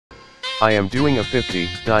I am doing a 50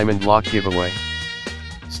 diamond lock giveaway.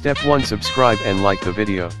 Step 1, subscribe and like the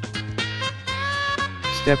video.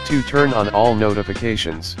 Step 2, turn on all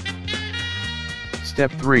notifications.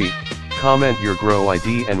 Step 3, comment your grow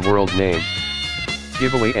ID and world name.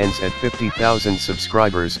 Giveaway ends at 50,000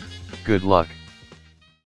 subscribers. Good luck.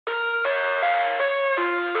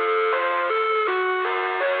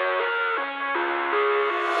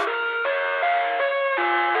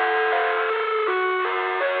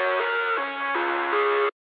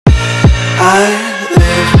 I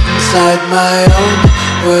live inside my own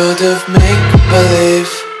world of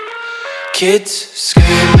make-believe. Kids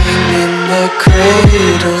screaming in their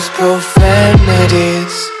cradles,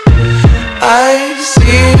 profanities. I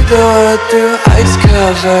see the world through ice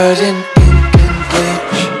covered in ink and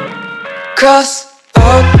bleach. Cross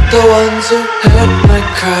out the ones who heard my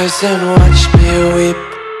cries and watched me weep.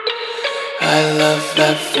 I love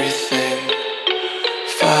everything.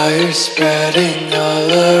 Fire spreading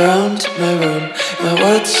all around my room. My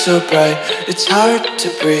world's so bright, it's hard to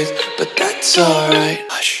breathe, but that's alright.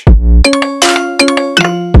 Hush.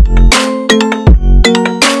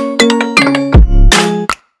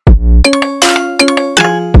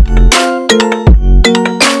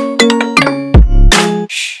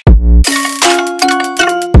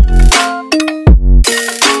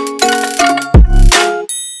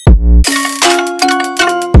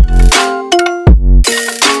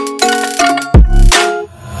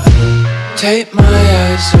 Tape my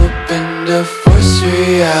eyes open to force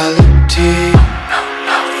reality.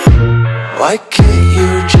 Why can't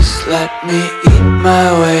you just let me eat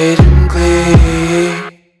my weight in glee?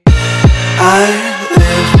 I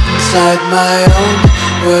live inside my own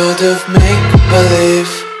world of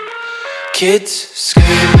make-believe. Kids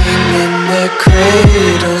screaming in their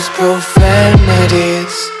cradles,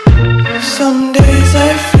 profanities. Some days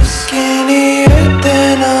I feel skinnier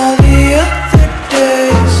than all the other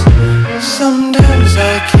days. Sometimes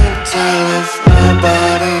I can't tell if my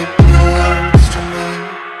body belongs to me.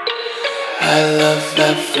 I love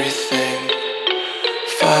everything.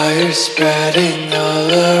 Fire spreading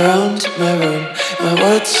all around my room. My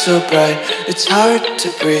world's so bright, it's hard to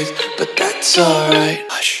breathe, but that's alright.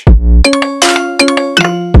 Hush.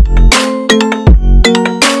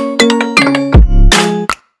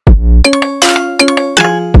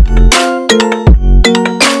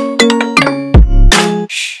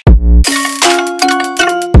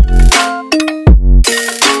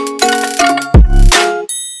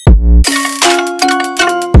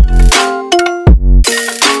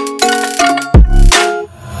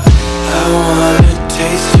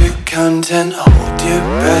 Content, hold your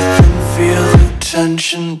breath and feel the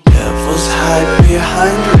tension. Devils hide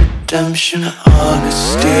behind redemption.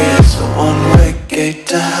 Honesty is a one-way gate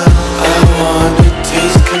to hell. I wanna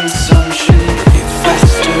taste consumption. Breathe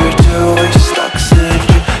faster to waste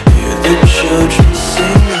oxygen. Hear the children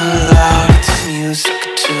sing aloud. It's music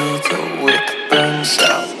till the wick burns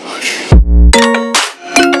out.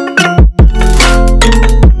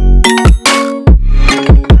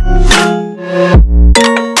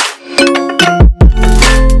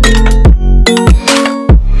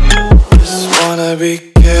 Be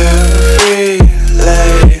carefree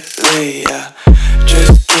lately, yeah.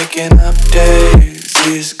 Just kicking up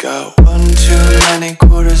daisies. Got one too many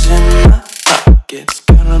quarters in my pockets.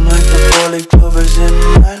 Counting like the 4-leaf clovers in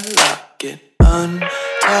my locket.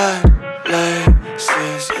 Untied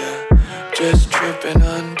laces, yeah. Just tripping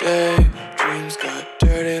on daydreams. Got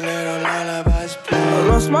dirty little lullabies playing. I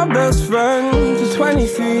lost my best friend to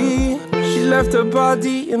 23. She left her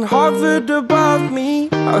body and hovered above me.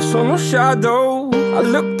 I saw no shadow, I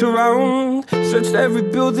looked around, searched every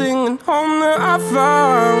building and home that I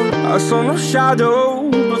found. I saw no shadow,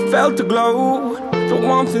 but felt a glow. The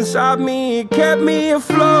warmth inside me, it kept me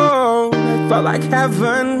afloat. It felt like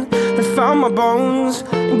heaven had found my bones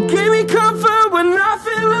and gave me comfort when I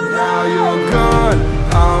feel alone. Now you're gone,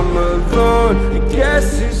 I'm alone. I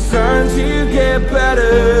guess it's time to get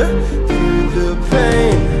better. Through the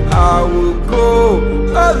pain, I will go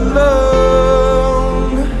alone.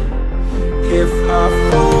 If I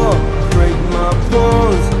fall, break my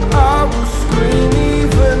bones, I will scream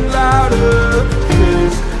even louder.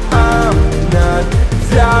 'Cause I'm not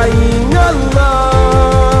dying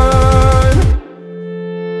alone.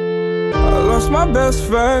 I lost my best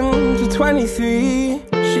friend to 23.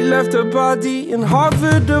 She left her body and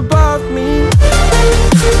hovered above me.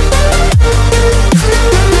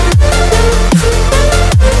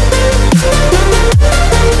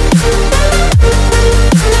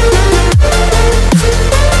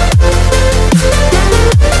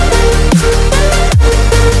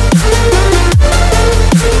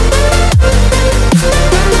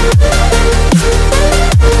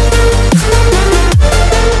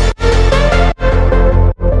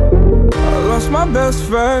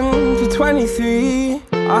 23,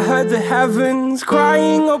 I heard the heavens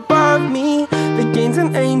crying above me. They gained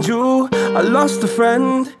an angel, I lost a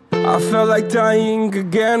friend. I felt like dying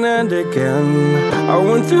again and again. I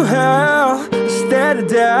went through hell, stared at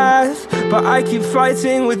death, but I keep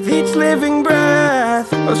fighting with each living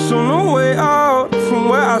breath. I saw no way out from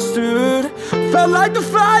where I stood. Felt like the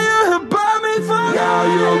fire had burned me for now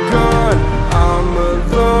you're gone, I'm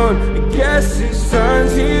alone. I guess it's time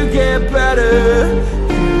to get better.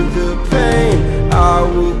 Through the pain, I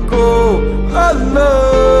will go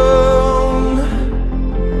alone.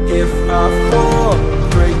 If I fall,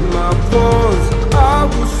 break my bones, I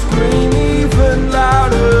will scream even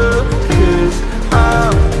louder. 'Cause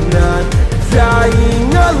I'm not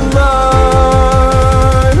dying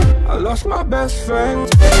alone. I lost my best friend.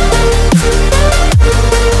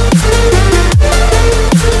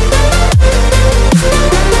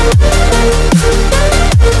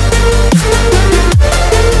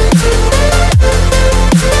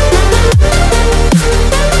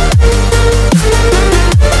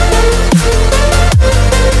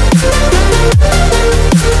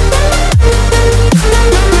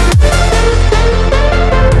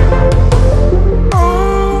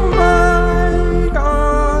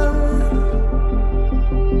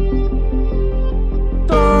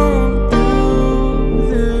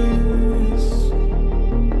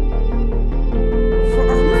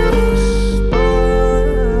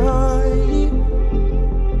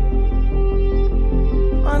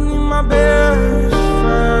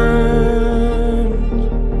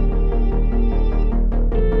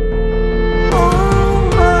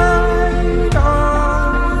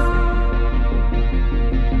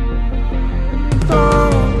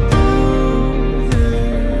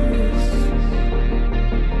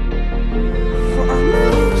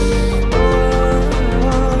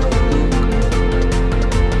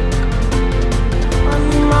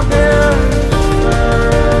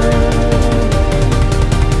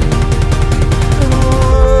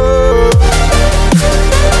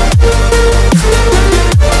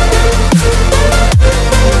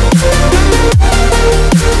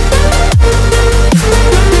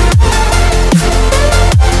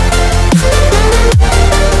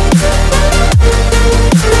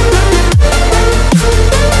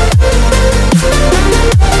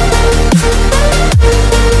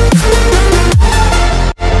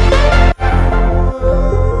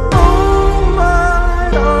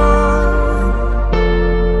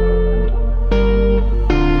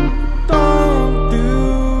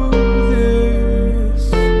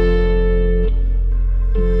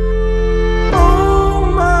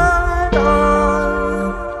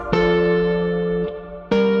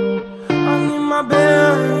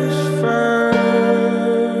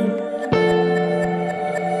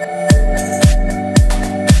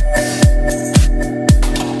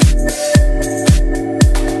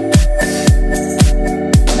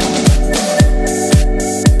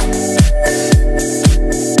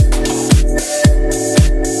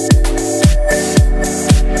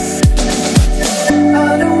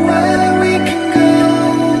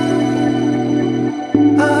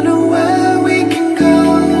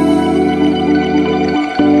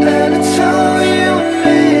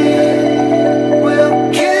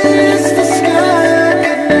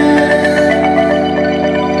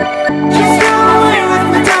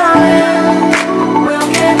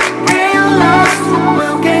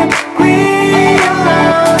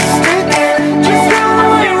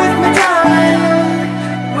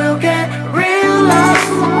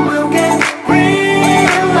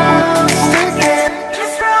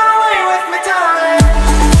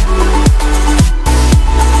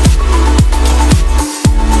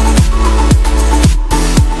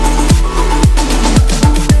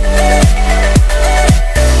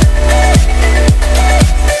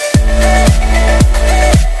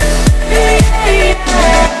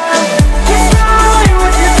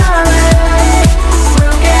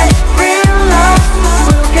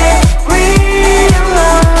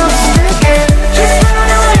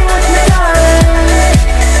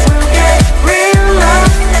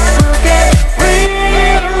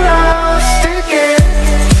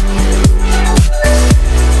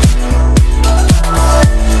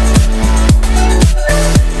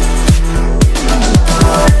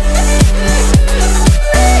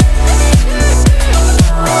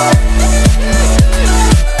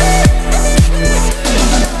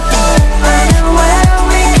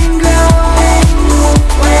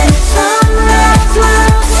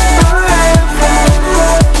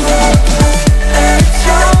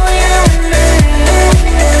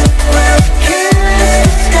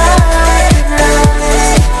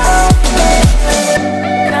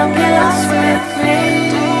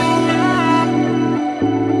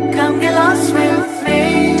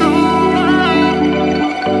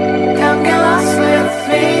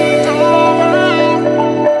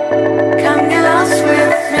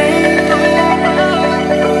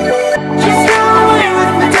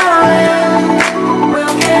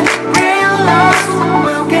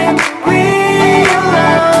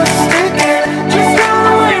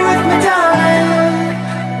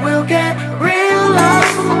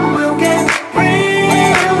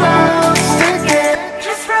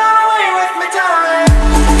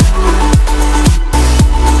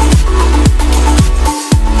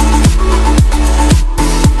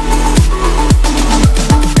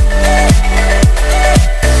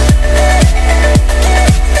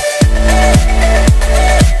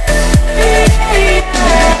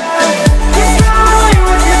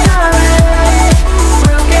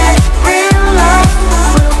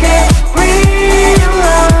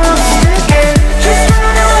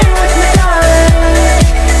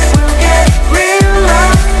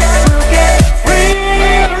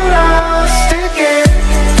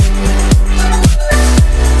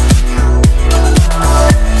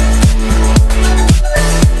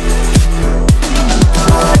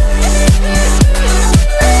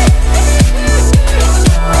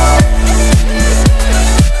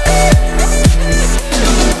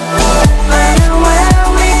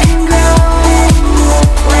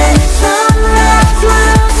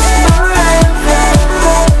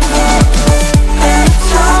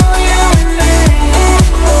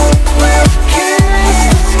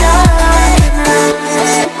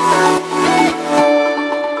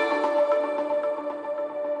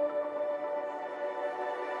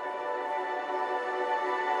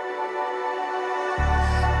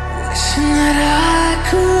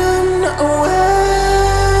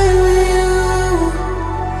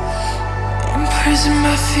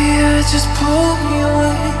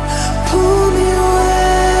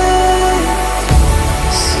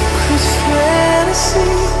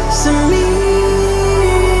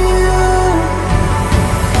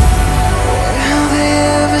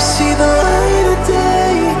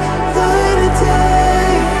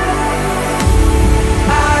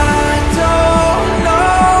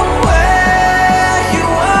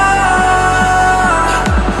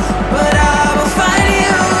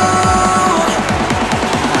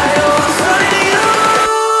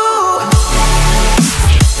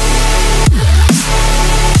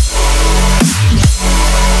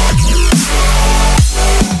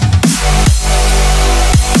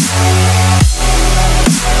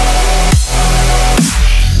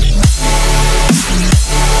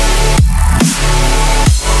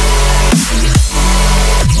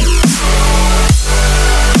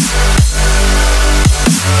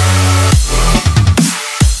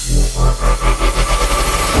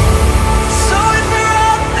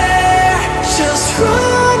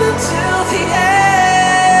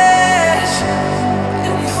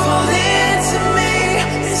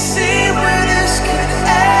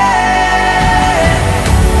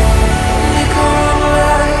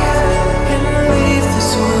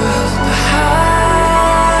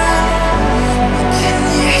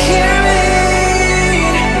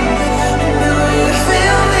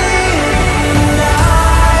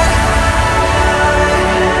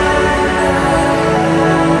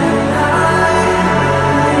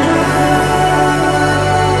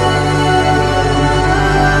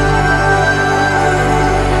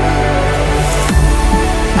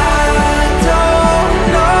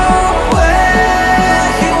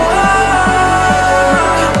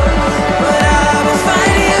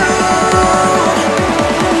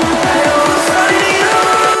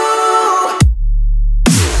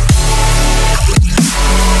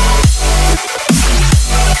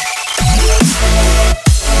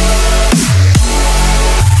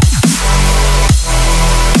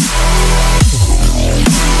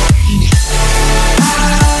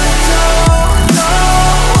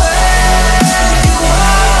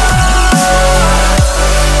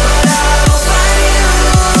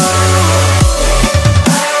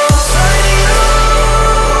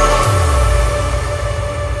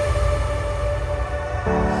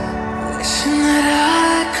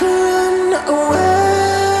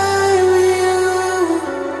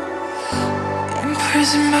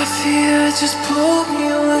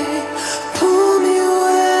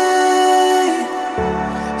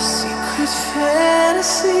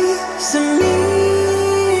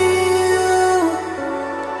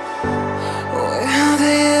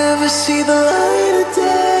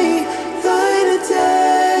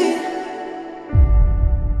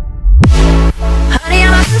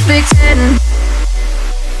 perfect 10?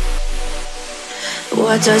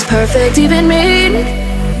 What does perfect even mean?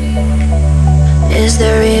 Is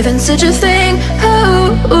there even such a thing?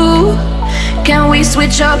 Oh, can we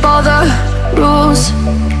switch up all the rules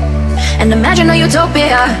and imagine a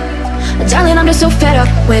utopia? Darling, I'm just so fed up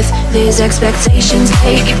with these expectations.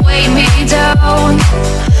 They keep weighing me down.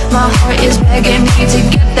 My heart is begging me to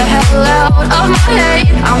get the hell out of my head.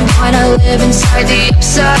 I'm gonna live inside the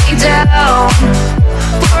upside down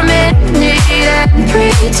for a minute and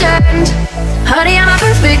pretend. Honey, I'm a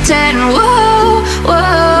perfect 10. Whoa,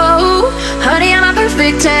 whoa. Honey, I'm a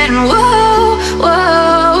perfect 10. Whoa,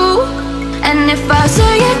 whoa. And if I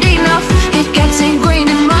say it enough, it gets ingrained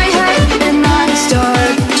in my head, and I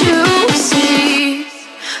start to see.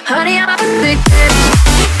 Honey, I'm a perfect 10.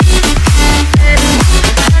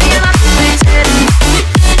 Honey, I'm a perfect 10.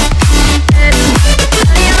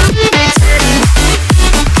 Honey, I'm a perfect 10.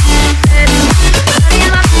 Honey,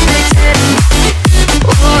 I'm a perfect 10.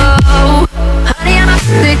 Whoa. Honey, I'm a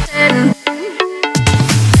perfect 10.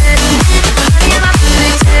 Honey, I'm a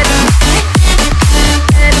perfect 10.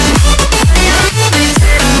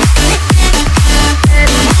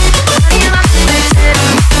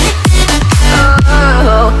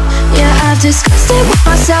 Disgusted with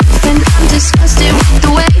myself, and I'm disgusted with the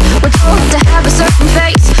way we're told to have a certain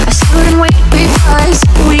face. I stood and wait because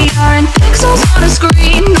we aren't pixels on a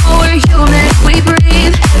screen. No, we're human, we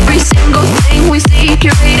breathe. Every single thing we see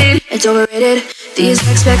curated, it's overrated. These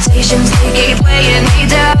expectations, they keep weighing me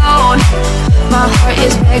down. My heart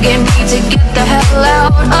is begging me to get the hell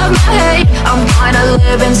out of my head. I'm gonna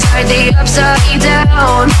live inside the upside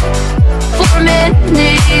down for a minute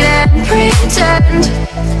and pretend.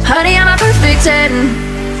 Honey, I'm a perfect 10.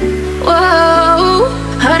 Whoa.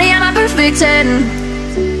 Honey, I'm a perfect 10.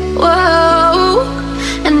 Whoa.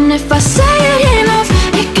 And if I say it enough,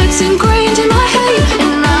 it gets ingrained in my head,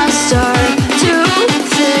 and I start to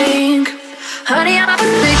think. Honey, I'm a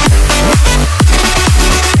perfect 10.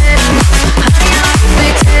 Honey, I'm a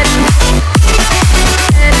perfect 10.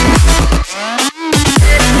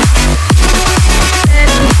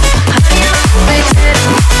 Honey, I'm a perfect 10.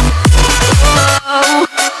 Whoa.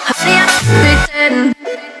 Honey, I'm a perfect 10.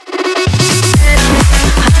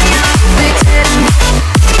 Honey, I'm a perfect 10.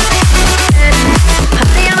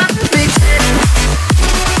 Honey, I'm a perfect 10. Honey, I'm a perfect 10.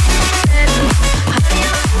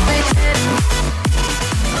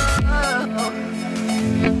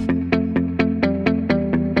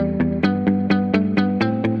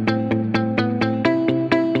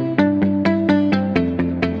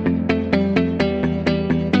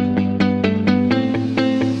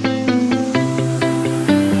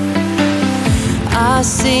 I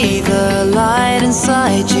see the light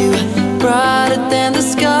inside you, brighter than the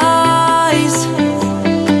skies.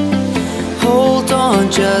 Hold on,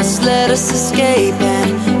 just let us escape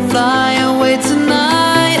and fly away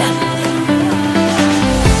tonight.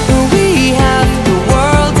 We have the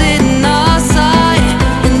world in our sight,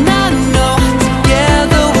 and I know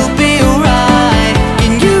together we'll be alright.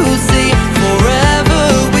 Can you see forever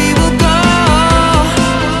we will go?